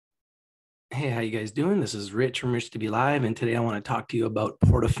Hey, how you guys doing? This is Rich from RICHTVLIVE, and today I want to talk to you about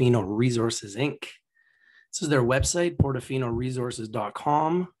Portofino Resources Inc. This is their website,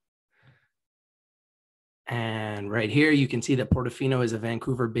 portofinoresources.com. And right here, you can see that Portofino is a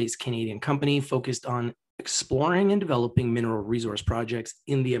Vancouver-based Canadian company focused on exploring and developing mineral resource projects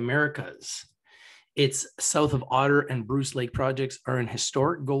in the Americas. Its south of Otter and Bruce Lake projects are an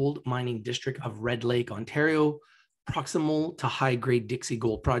historic gold mining district of Red Lake, Ontario, proximal to high-grade Dixie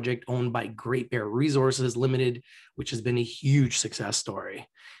Gold project owned by Great Bear Resources Limited, which has been a huge success story.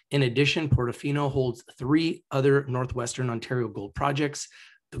 In addition, Portofino holds 3 other Northwestern Ontario gold projects: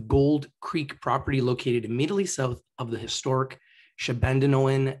 the Gold Creek property located immediately south of the historic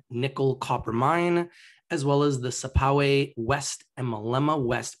Shabandanoan nickel copper mine, as well as the Sapawe West and Malema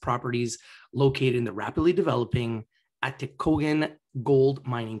West properties located in the rapidly developing Otcqb gold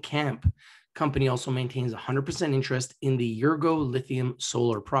mining camp. Company also maintains 100% interest in the Yergo lithium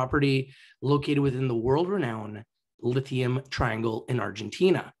solar property located within the world-renowned Lithium Triangle in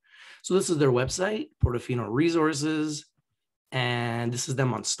Argentina. So this is their website, Portofino Resources, and this is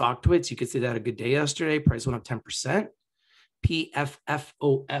them on StockTwits. You could see that a good day yesterday. Price went up 10%.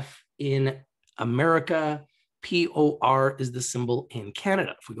 Pffof in America. POR is the symbol in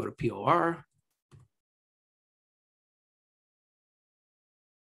Canada. If we go to POR,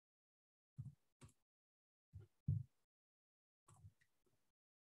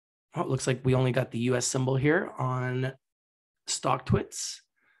 oh, it looks like we only got the US symbol here on StockTwits.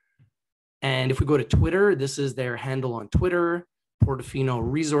 And if we go to Twitter, this is their handle on Twitter, Portofino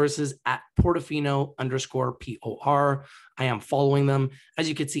Resources at Portofino_POR. I am following them. As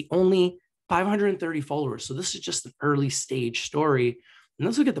you can see, only 530 followers. So this is just an early stage story. And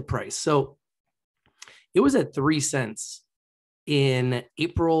let's look at the price. So it was at 3 cents in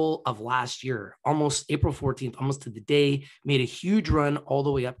April of last year, almost April 14th, almost to the day, made a huge run all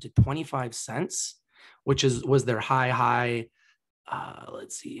the way up to 25 cents, which was their high.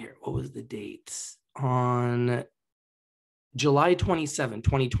 Let's see here. What was the date? On July 27,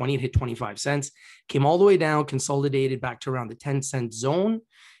 2020, it hit 25 cents, came all the way down, consolidated back to around the 10-cent zone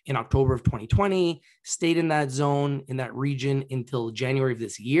in October of 2020, stayed in that zone, in that region until January of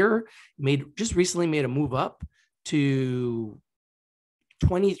this year, just recently made a move up to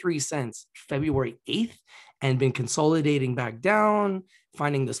 23 cents February 8th, and been consolidating back down,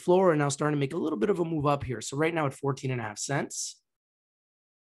 finding this floor, and now starting to make a little bit of a move up here. So right now at 14.5 cents.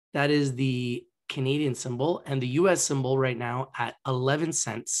 That is the Canadian symbol, and the US symbol right now at 11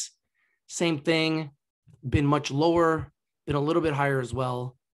 cents. Same thing, been much lower, been a little bit higher as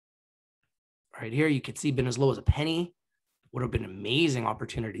well. Right here, you can see been as low as a penny. Would have been an amazing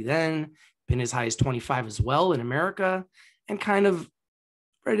opportunity then. Been as high as 25 as well in America, and kind of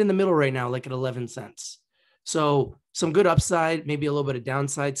right in the middle right now, like at 11 cents. So some good upside, maybe a little bit of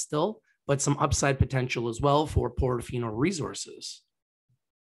downside still, but some upside potential as well for Portofino Resources.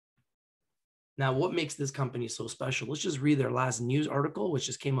 Now, what makes this company so special? Let's just read their last news article, which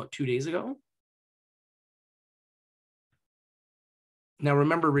just came out 2 days ago. Now,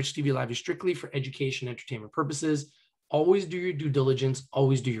 remember, RICHTVLIVE is strictly for education and entertainment purposes. Always do your due diligence.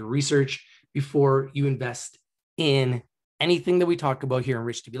 Always do your research before you invest in anything that we talk about here in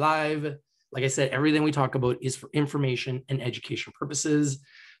RICHTVLIVE. Like I said, everything we talk about is for information and education purposes.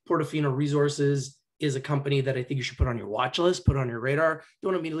 Portofino Resources is a company that I think you should put on your watch list, put on your radar.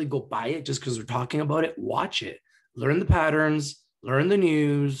 Don't immediately go buy it just because we're talking about it. Watch it, learn the patterns, learn the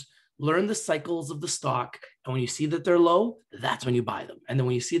news, learn the cycles of the stock. And when you see that they're low, that's when you buy them. And then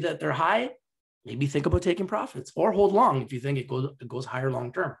when you see that they're high, maybe think about taking profits or hold long if you think it goes higher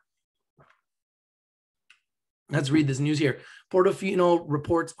long term. Let's read this news here. Portofino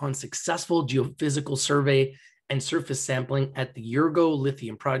reports on successful geophysical survey and surface sampling at the Yergo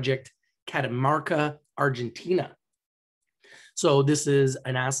Lithium project, Catamarca, Argentina. So this is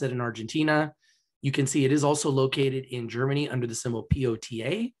an asset in Argentina. You can see it is also located in Germany under the symbol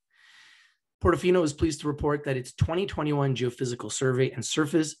POTA. Portofino is pleased to report that its 2021 geophysical survey and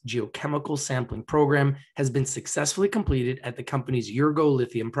surface geochemical sampling program has been successfully completed at the company's Yergo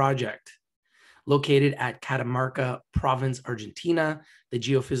Lithium project. Located at Catamarca Province, Argentina, the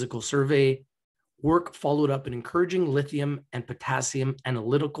geophysical survey work followed up an encouraging lithium and potassium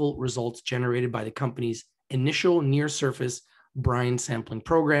analytical results generated by the company's initial near-surface brine sampling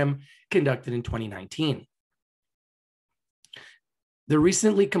program conducted in 2019. The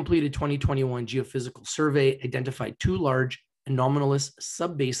recently completed 2021 geophysical survey identified 2 large anomalous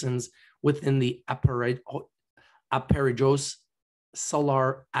sub-basins within the Aparejos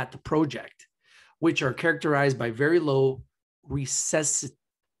Salar at the project, which are characterized by very low recessivity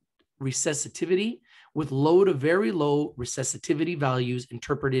with low to very low resistivity values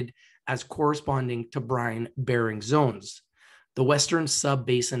interpreted as corresponding to brine-bearing zones. The western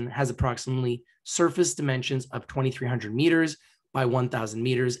sub-basin has approximately surface dimensions of 2,300 meters by 1,000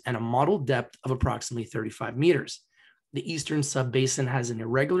 meters and a model depth of approximately 35 meters. The eastern sub-basin has an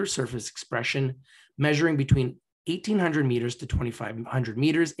irregular surface expression measuring between 1,800 meters to 2,500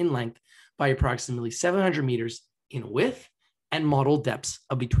 meters in length by approximately 700 meters in width and model depths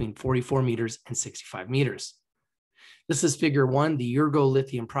of between 44 meters and 65 meters. This is figure 1. The Yergo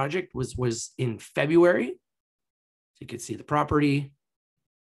lithium project was in February. So you can see the property.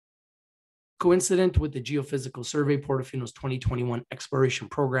 Coincident with the geophysical survey, Portofino's 2021 exploration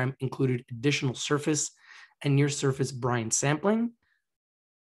program included additional surface and near surface brine sampling.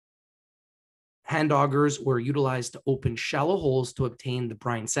 Hand augers were utilized to open shallow holes to obtain the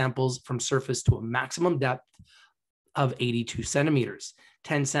brine samples from surface to a maximum depth of 82 centimeters.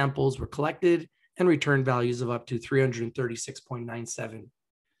 10 samples were collected and returned values of up to 336.97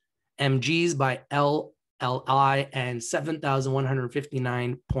 mgs by LLI and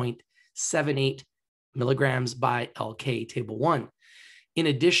 7,159.78 milligrams by LK, table 1. In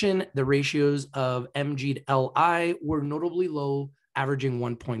addition, the ratios of mg to Li were notably low, averaging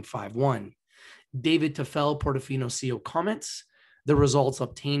 1.51. David Tafel, Portofino CO comments, the results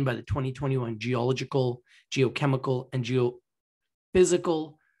obtained by the 2021 geological, geochemical, and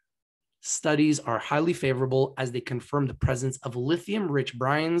geophysical studies are highly favorable as they confirm the presence of lithium-rich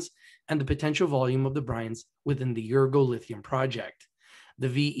brines and the potential volume of the brines within the Yergo lithium project. The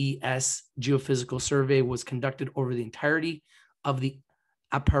VES geophysical survey was conducted over the entirety of the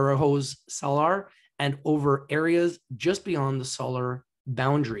Aparejos Salar and over areas just beyond the solar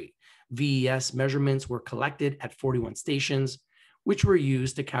boundary. VES measurements were collected at 41 stations, which were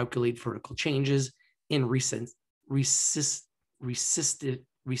used to calculate vertical changes in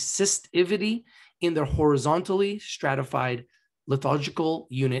resistivity in the horizontally stratified lithological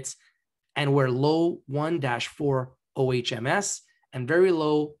units, and where low 1-4 OHMS and very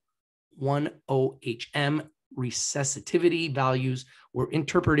low 1 OHM resistivity values were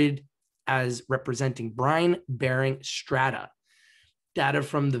interpreted as representing brine-bearing strata. Data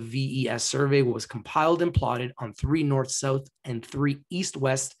from the VES survey was compiled and plotted on 3 north-south and 3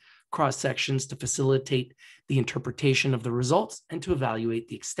 east-west cross-sections to facilitate the interpretation of the results and to evaluate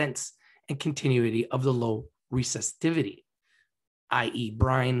the extents and continuity of the low resistivity, i.e.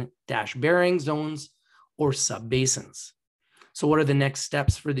 brine-bearing zones or sub-basins. So what are the next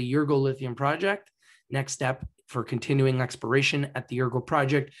steps for the Yergo lithium project? Next step for continuing exploration at the Yergo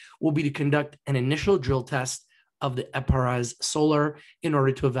project will be to conduct an initial drill test of the Aparejos Salar in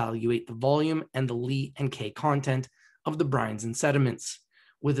order to evaluate the volume and the Li and K content of the brines and sediments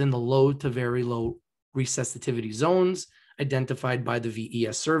within the low to very low resistivity zones identified by the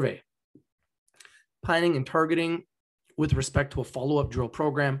VES survey. Planning and targeting with respect to a follow-up drill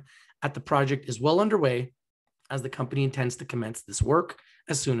program at the project is well underway, as the company intends to commence this work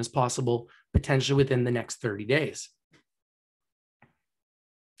as soon as possible, potentially within the next 30 days.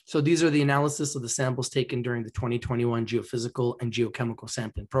 So these are the analysis of the samples taken during the 2021 geophysical and geochemical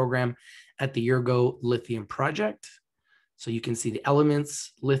sampling program at the Yergo lithium project. So you can see the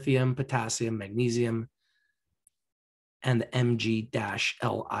elements: lithium, potassium, magnesium, and the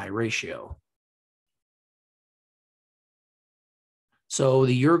Mg-Li ratio. So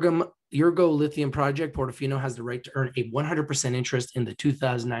the Yergo lithium project, Portofino has the right to earn a 100% interest in the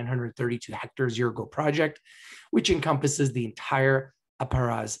 2,932 hectares Yergo project, which encompasses the entire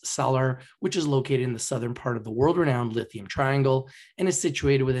Aparejos Salar, which is located in the southern part of the world-renowned lithium triangle and is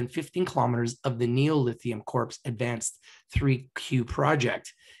situated within 15 kilometers of the Neo Lithium Corp's advanced 3Q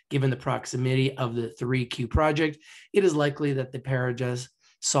project. Given the proximity of the 3Q project, it is likely that the Aparejos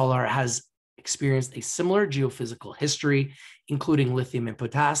Salar has experienced a similar geophysical history, including lithium and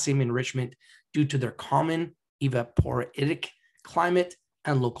potassium enrichment due to their common evaporitic climate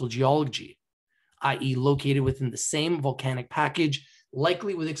and local geology, i.e. located within the same volcanic package,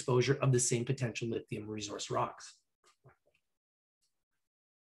 likely with exposure of the same potential lithium resource rocks.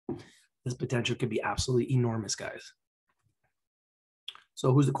 This potential could be absolutely enormous, guys.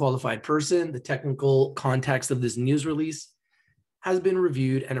 So who's the qualified person? The technical context of this news release has been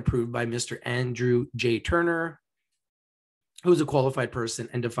reviewed and approved by Mr. Andrew J. Turner, who is a qualified person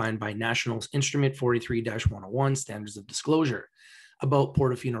and defined by National Instrument 43-101 Standards of Disclosure. About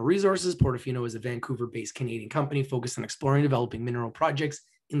Portofino Resources, Portofino is a Vancouver-based Canadian company focused on exploring and developing mineral projects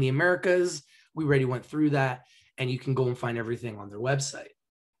in the Americas. We already went through that, and you can go and find everything on their website.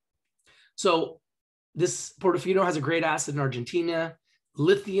 So this Portofino has a great asset in Argentina.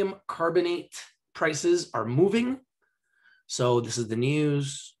 Lithium carbonate prices are moving. So this is the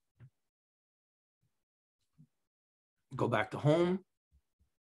news. Go back to home.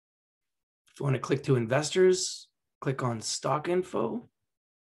 If you want to click to investors, click on stock info.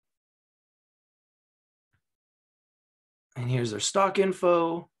 And here's their stock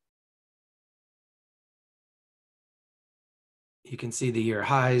info. You can see the year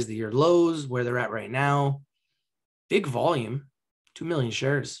highs, the year lows, where they're at right now. Big volume, 2 million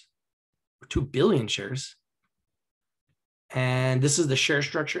shares, or 2 billion shares. And this is the share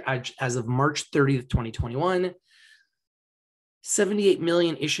structure as of March 30th, 2021. 78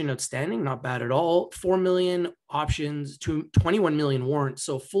 million issued and outstanding, not bad at all. 4 million options to 21 million warrants.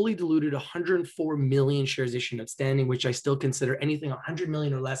 So fully diluted 104 million shares issued and outstanding, which I still consider anything 100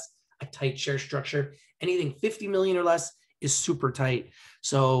 million or less a tight share structure. Anything 50 million or less is super tight.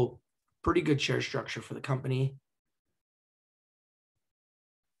 So pretty good share structure for the company.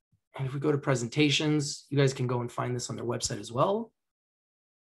 And if we go to presentations, you guys can go and find this on their website as well.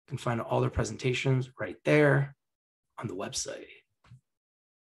 You can find all their presentations right there on the website.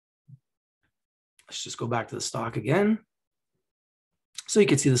 Let's just go back to the stock again. So you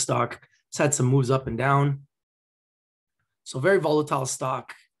can see the stock has had some moves up and down. So very volatile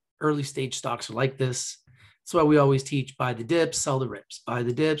stock. Early stage stocks are like this. That's why we always teach buy the dips, sell the rips. Buy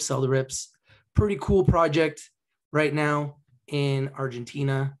the dips, sell the rips. Pretty cool project right now in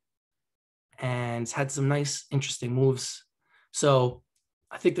Argentina. And it's had some nice, interesting moves. So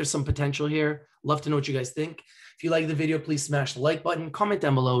I think there's some potential here. Love to know what you guys think. If you like the video, please smash the like button, comment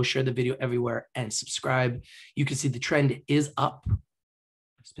down below, share the video everywhere, and subscribe. You can see the trend is up.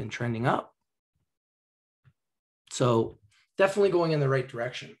 It's been trending up. So definitely going in the right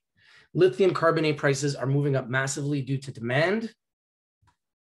direction. Lithium carbonate prices are moving up massively due to demand.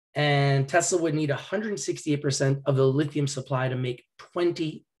 And Tesla would need 168% of the lithium supply to make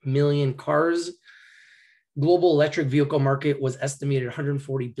 20 million cars. Global electric vehicle market was estimated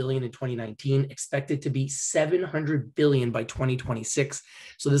 140 billion in 2019, expected to be 700 billion by 2026.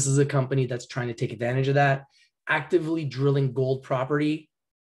 So this is a company that's trying to take advantage of that, actively drilling gold property.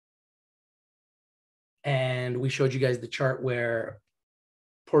 And we showed you guys the chart where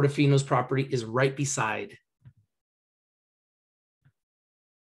Portofino's property is right beside.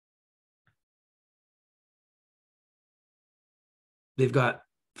 They've got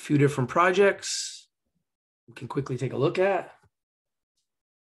a few different projects we can quickly take a look at.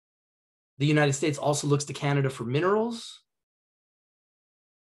 The United States also looks to Canada for minerals.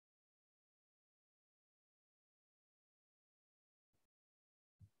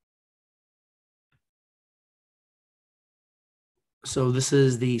 So this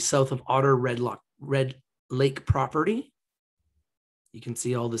is the south of Otter Red Lake property. You can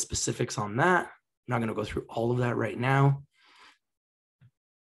see all the specifics on that. I'm not going to go through all of that right now.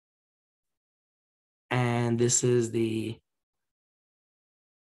 And this is the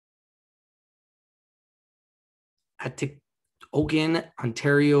Otcqb,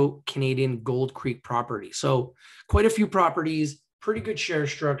 Ontario, Canadian Gold Creek property. So quite a few properties, pretty good share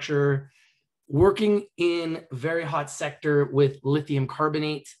structure, working in very hot sector with lithium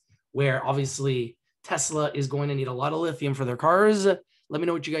carbonate, where obviously Tesla is going to need a lot of lithium for their cars. Let me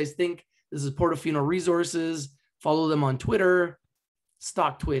know what you guys think. This is Portofino Resources. Follow them on Twitter,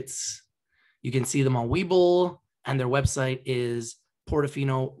 StockTwits. You can see them on Webull, and their website is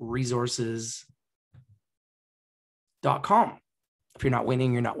portofinoresources.com. If you're not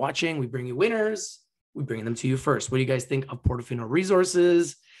winning, you're not watching. We bring you winners. We bring them to you first. What do you guys think of Portofino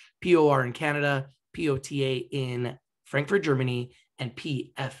Resources? POR in Canada, POTA in Frankfurt, Germany, and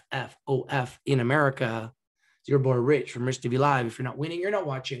Pffof in America. It's your boy Rich from RICHTVLIVE. If you're not winning, you're not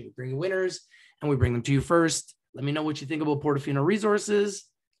watching. We bring you winners, and we bring them to you first. Let me know what you think about Portofino Resources.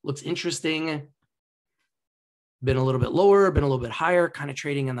 Looks interesting. Been a little bit lower, been a little bit higher, kind of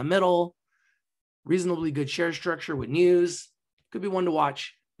trading in the middle. Reasonably good share structure with news. Could be one to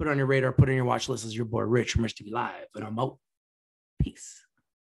watch. Put it on your radar, put it on your watch list. As your boy Rich from RICHTVLIVE. And I'm out. Peace.